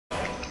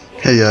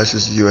Hey guys,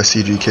 this is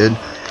USCG Kid,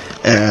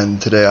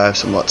 and today I have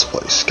some Let's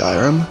Play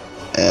Skyrim,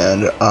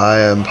 and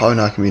I am probably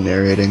not going to be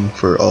narrating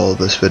for all of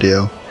this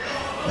video,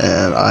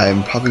 and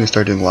I'm probably going to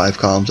start doing live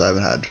comms. I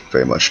haven't had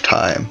very much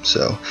time,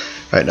 so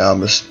right now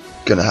I'm just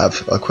going to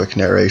have a quick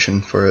narration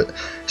for it.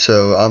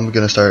 So I'm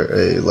going to start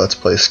a Let's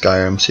Play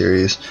Skyrim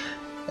series,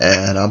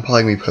 and I'm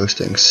probably going to be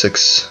posting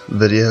 6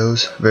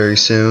 videos very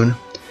soon,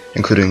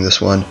 including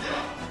this one,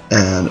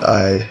 and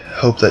I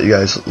hope that you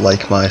guys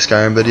like my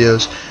Skyrim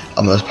videos.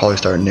 I'm going to probably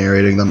start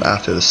narrating them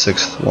after the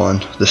 6th one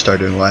to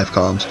start doing live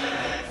comms.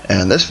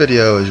 And this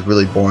video is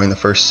really boring. The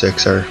first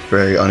 6 are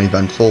very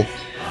uneventful.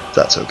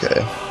 That's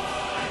okay.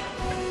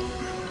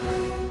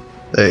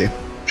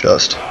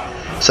 Just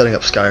setting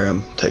up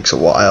Skyrim takes a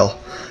while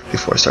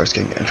before it starts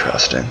getting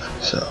interesting.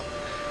 So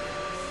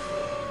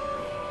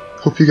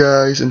hope you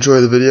guys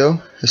enjoy the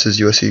video. This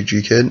is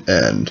USCG Kid,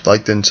 and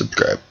like and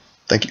subscribe.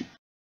 Thank you.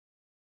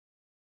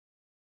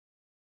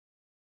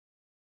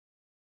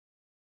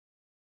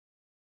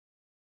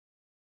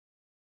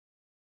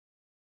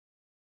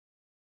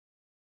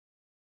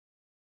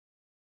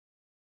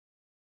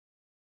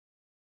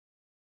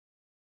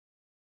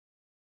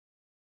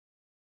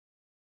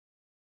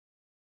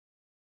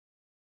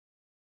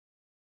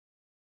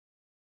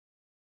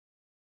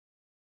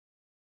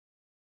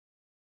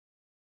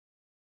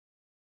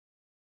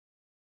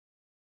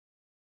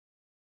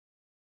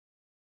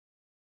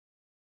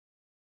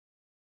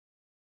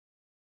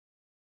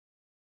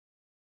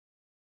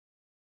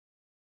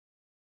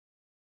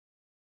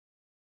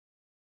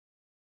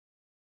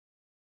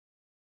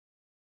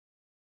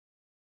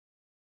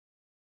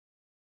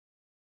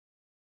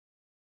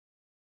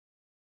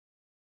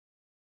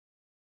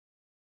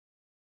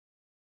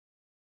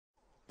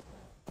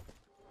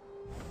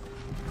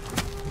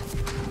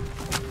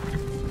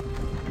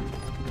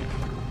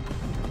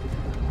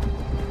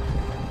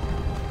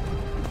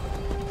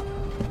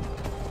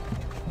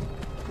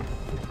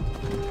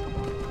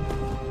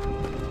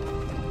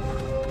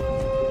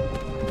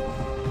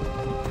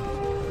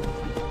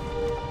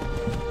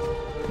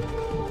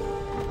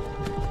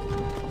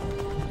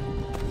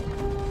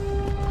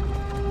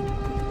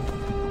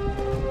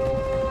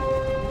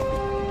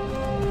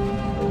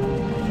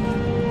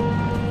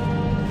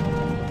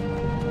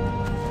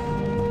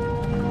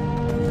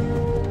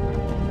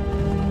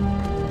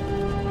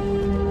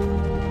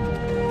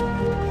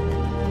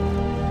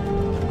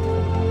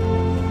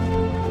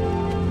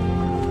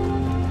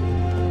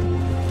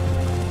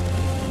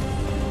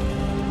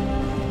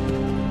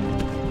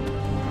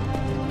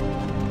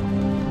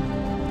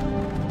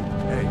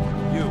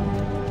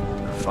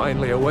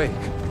 Finally awake.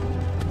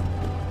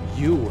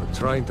 You were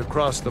trying to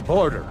cross the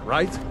border,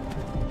 right?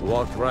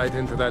 Walked right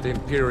into that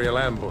Imperial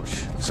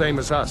ambush, same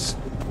as us.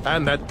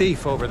 And that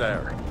thief over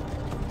there.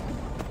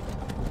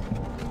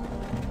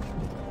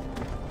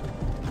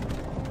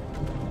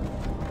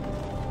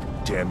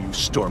 Damn you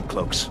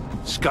Stormcloaks.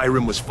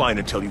 Skyrim was fine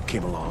until you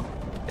came along.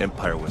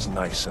 Empire was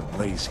nice and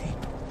lazy.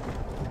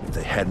 If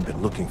they hadn't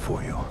been looking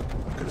for you,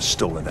 I could have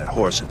stolen that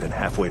horse and been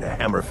halfway to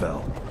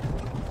Hammerfell.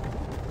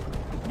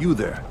 You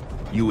there.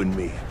 You and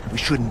me. We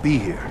shouldn't be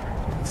here.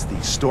 It's these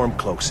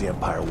Stormcloaks the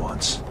Empire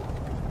wants.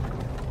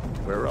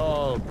 We're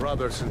all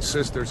brothers and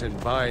sisters in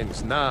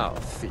binds now,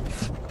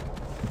 thief.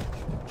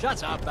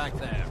 Shut up back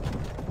there.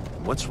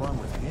 What's wrong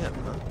with him,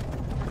 huh?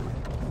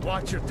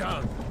 Watch your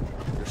tongue.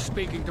 You're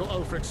speaking to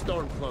Ulfric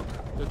Stormcloak,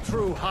 the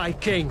true High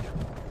King.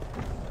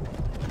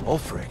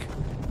 Ulfric?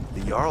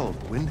 The Jarl of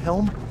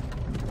Windhelm?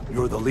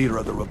 You're the leader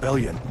of the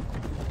rebellion.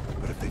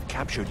 But if they've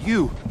captured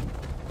you...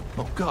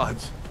 Oh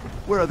gods,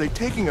 where are they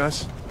taking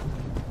us?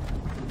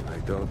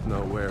 I don't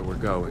know where we're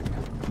going,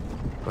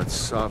 but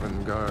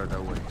Sovngarde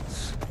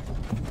awaits.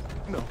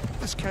 No,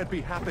 this can't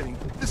be happening.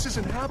 This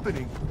isn't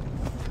happening.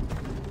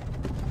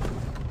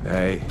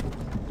 Hey,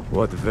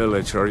 what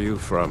village are you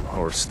from,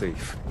 horse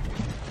thief?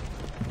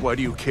 Why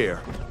do you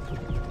care?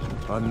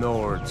 A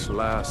Nord's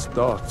last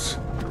thoughts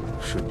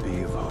should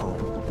be of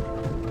home.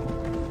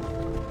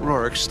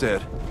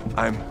 Rorikstead.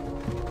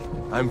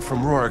 I'm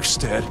from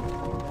Rorikstead.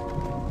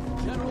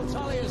 General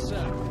Tullius,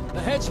 sir.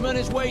 The headsman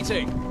is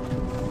waiting.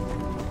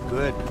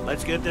 Good.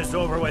 Let's get this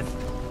over with.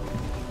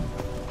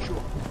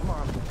 Sure.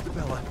 Mom,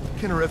 Devella,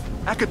 Kinnereth,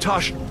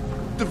 Akatosh,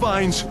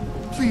 Divines,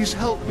 please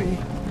help me.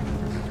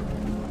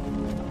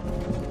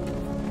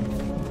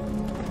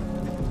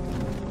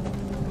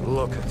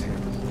 Look at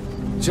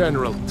him.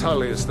 General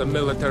Tullius, the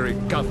military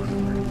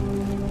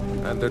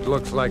governor. And it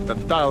looks like the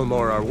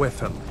Dalmor are with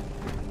him.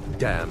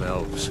 Damn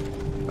elves.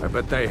 I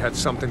bet they had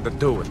something to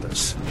do with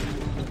this.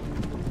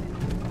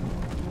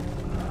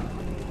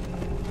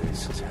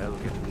 This is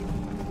Helgen.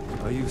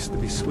 I used to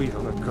be sweet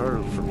on a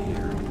girl from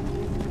here.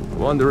 I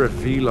wonder if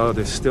Vilod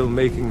is still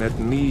making that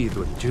mead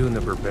with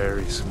juniper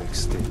berries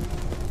mixed in.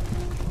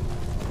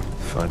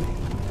 Funny,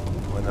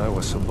 when I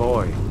was a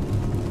boy,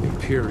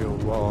 Imperial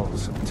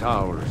walls and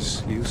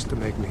towers used to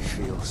make me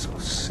feel so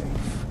safe.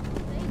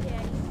 Hey,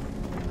 Daddy.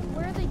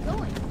 Where are they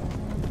going?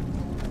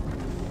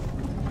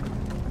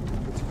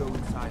 Let's go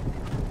inside.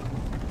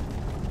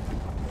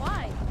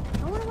 Why?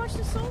 I want to watch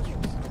the soldiers.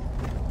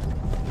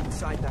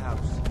 inside the house.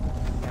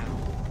 Now.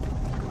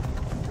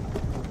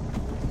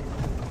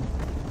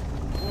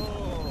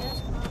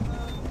 Yes, Mama.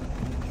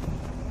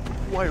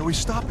 Why are we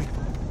stopping?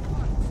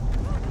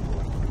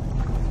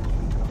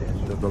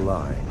 End of the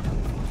line.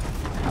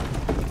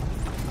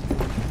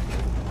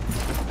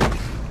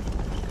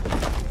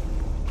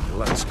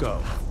 Let's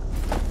go.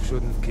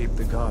 Shouldn't keep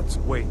the gods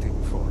waiting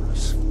for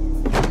us.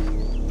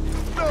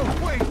 No,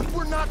 wait!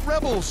 We're not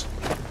rebels!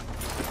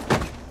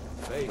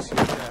 Face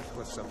your death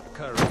with some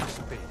courage,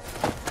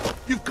 thief.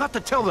 You've got to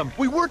tell them!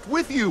 We worked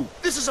with you!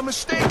 This is a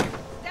mistake!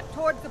 Step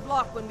towards the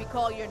block when we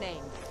call your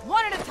name.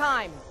 One at a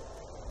time.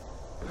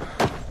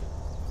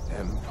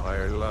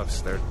 Empire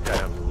loves their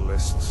damn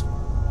lists.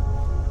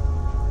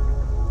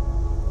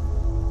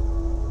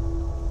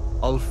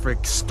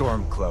 Ulfric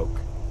Stormcloak,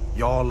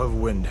 Jarl of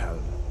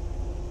Windhelm.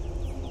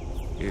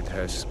 It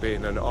has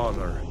been an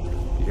honor,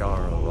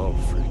 Jarl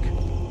Ulfric.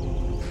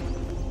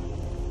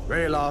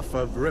 Ralof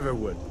of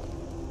Riverwood.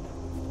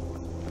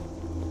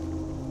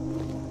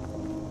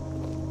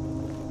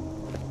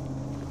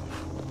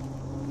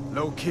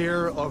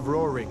 Lokir of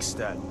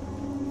Rorikstead.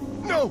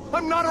 No!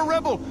 I'm not a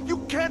rebel! You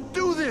can't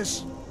do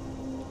this!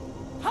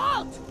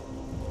 Halt!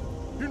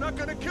 You're not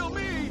gonna kill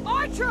me!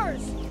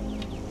 Archers!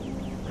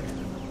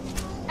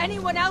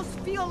 Anyone else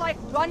feel like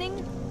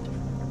running?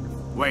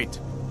 Wait.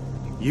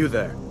 You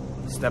there.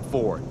 Step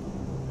forward.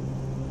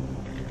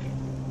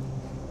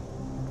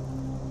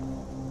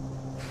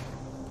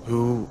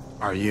 Who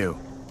are you?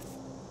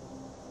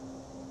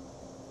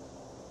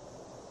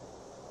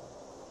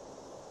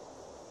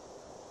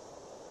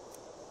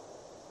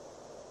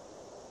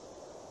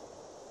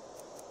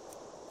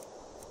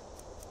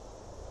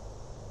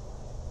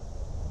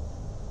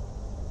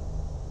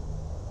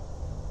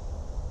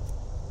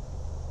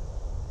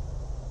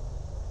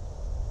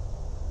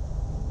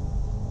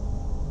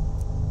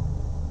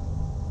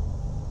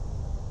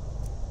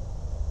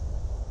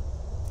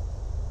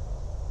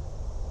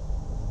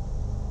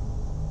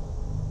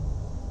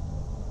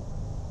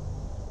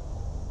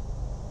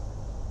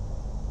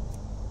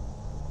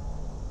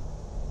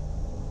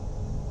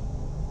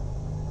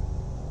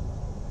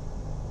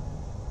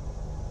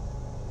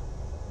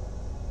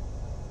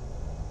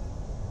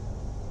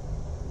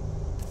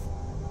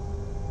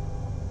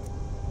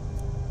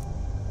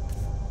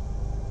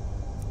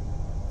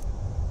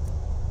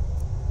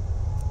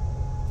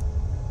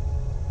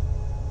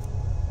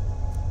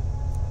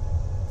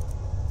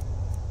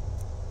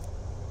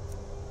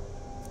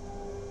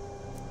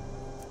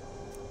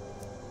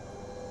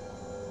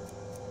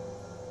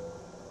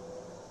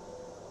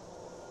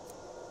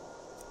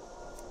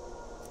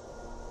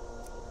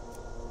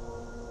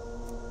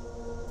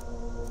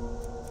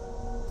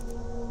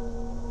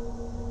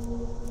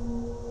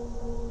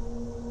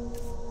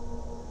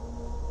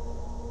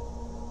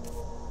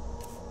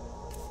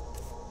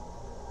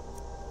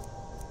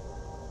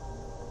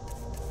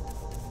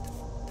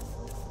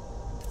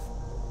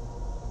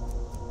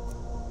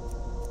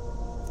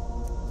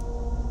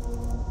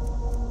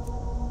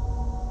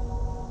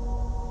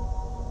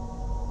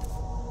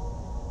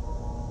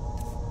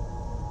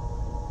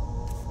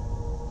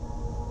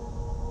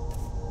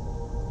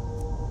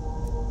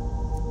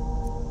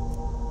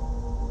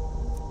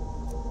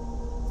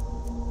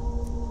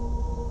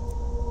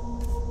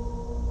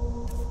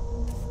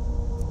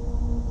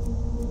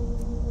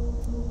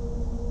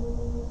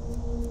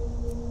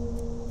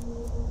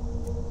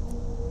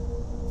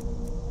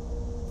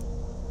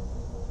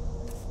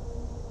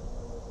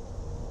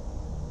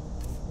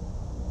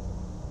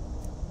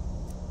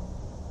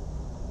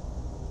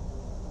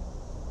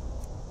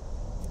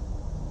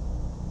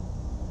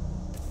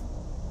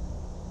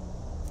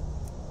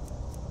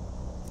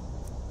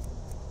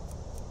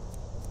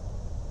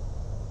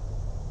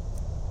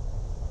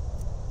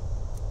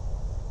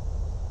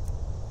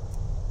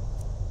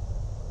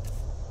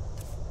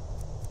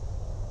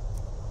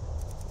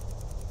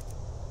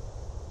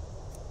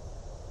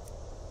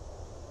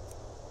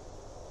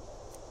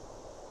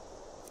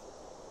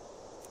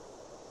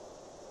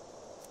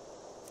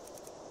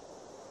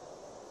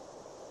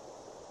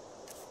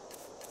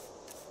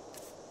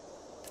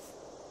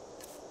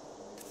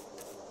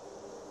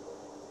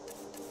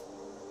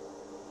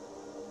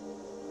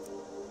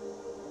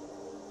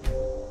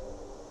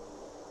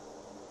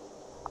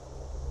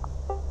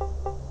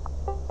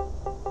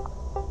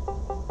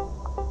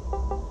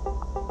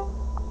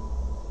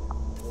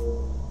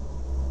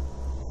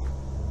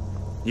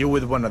 You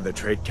with one of the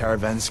trade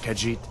caravans,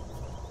 Khajiit?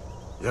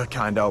 Your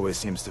kind always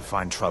seems to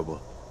find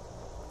trouble.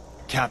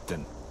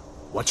 Captain,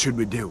 what should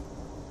we do?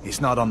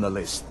 He's not on the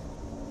list.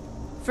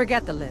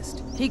 Forget the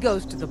list. He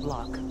goes to the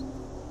block.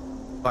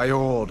 By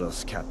your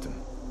orders, Captain.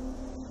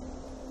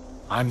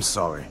 I'm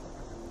sorry.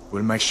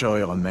 We'll make sure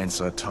your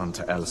remains are returned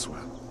to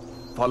elsewhere.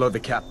 Follow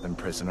the captain,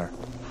 prisoner.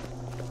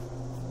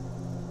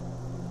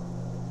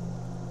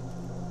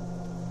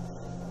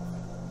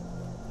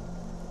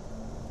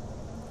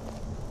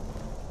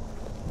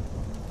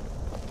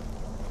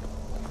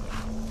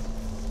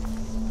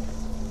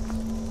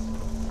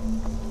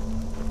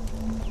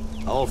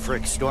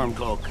 Ulfric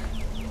Stormcloak.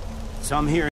 Some here